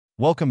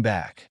Welcome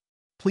back.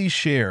 Please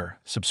share,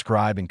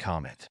 subscribe, and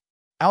comment.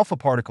 Alpha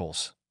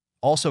particles,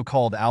 also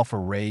called alpha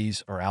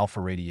rays or alpha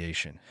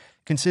radiation,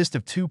 consist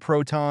of two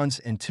protons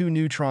and two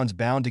neutrons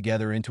bound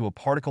together into a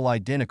particle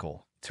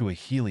identical to a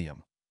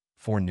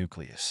helium-4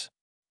 nucleus.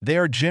 They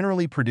are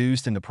generally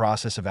produced in the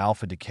process of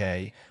alpha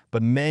decay,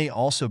 but may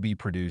also be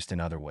produced in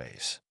other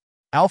ways.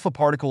 Alpha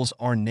particles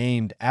are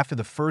named after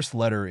the first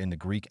letter in the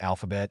Greek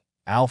alphabet,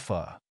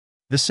 alpha.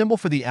 The symbol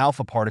for the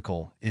alpha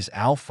particle is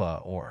alpha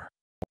or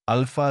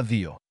alpha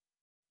Dio.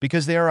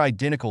 Because they are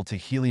identical to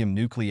helium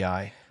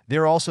nuclei, they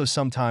are also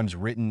sometimes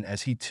written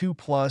as He2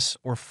 plus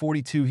or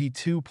 42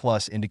 He2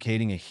 plus,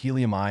 indicating a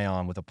helium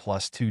ion with a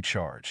 +2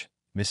 charge,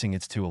 missing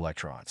its 2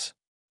 electrons.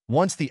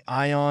 Once the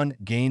ion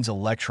gains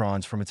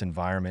electrons from its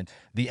environment,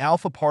 the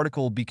alpha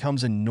particle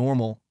becomes a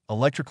normal,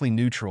 electrically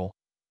neutral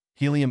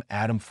helium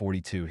atom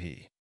 42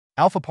 He.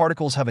 Alpha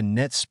particles have a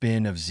net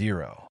spin of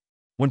 0.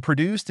 When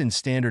produced in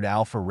standard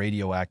alpha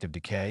radioactive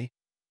decay,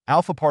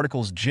 alpha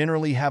particles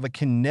generally have a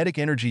kinetic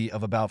energy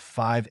of about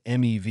 5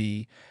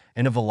 MeV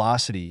and a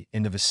velocity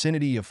in the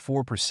vicinity of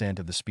 4%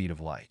 of the speed of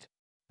light.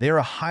 They are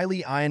a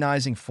highly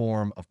ionizing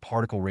form of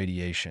particle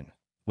radiation,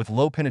 with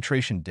low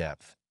penetration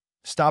depth,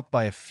 stopped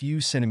by a few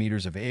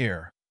centimeters of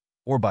air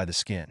or by the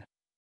skin.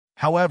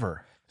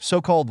 However,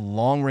 so-called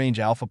long-range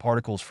alpha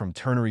particles from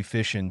ternary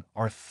fission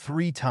are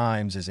 3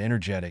 times as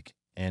energetic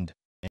and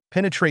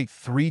penetrate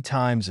 3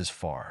 times as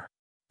far.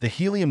 The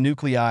helium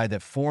nuclei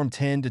that form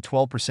 10 to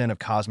 12% of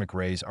cosmic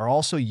rays are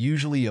also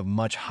usually of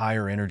much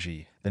higher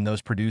energy than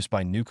those produced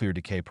by nuclear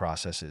decay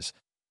processes,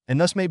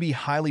 and thus may be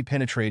highly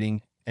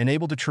penetrating and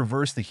able to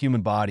traverse the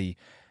human body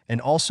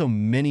and also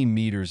many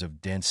meters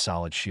of dense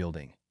solid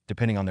shielding,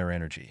 depending on their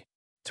energy.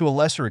 To a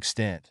lesser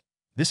extent,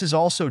 this is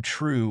also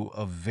true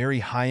of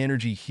very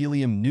high-energy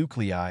helium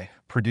nuclei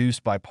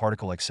produced by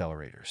particle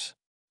accelerators.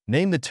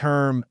 Name the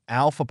term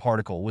alpha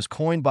particle was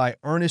coined by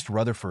Ernest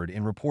Rutherford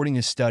in reporting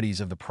his studies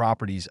of the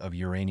properties of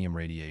uranium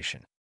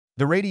radiation.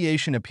 The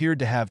radiation appeared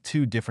to have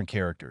 2 different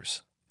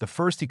characters. The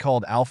first he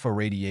called alpha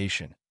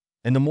radiation,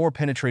 and the more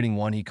penetrating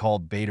one he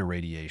called beta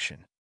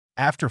radiation.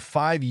 After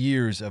 5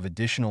 years of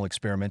additional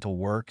experimental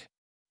work,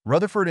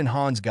 Rutherford and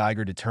Hans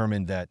Geiger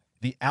determined that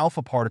the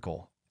alpha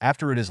particle,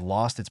 after it has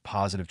lost its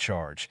positive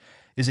charge,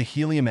 is a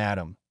helium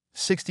atom.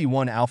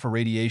 61 alpha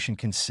radiation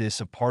consists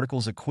of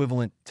particles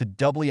equivalent to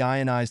doubly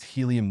ionized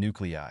helium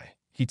nuclei,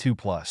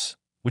 He2+,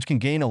 which can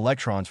gain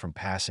electrons from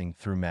passing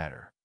through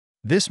matter.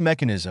 This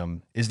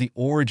mechanism is the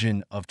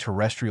origin of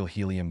terrestrial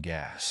helium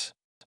gas.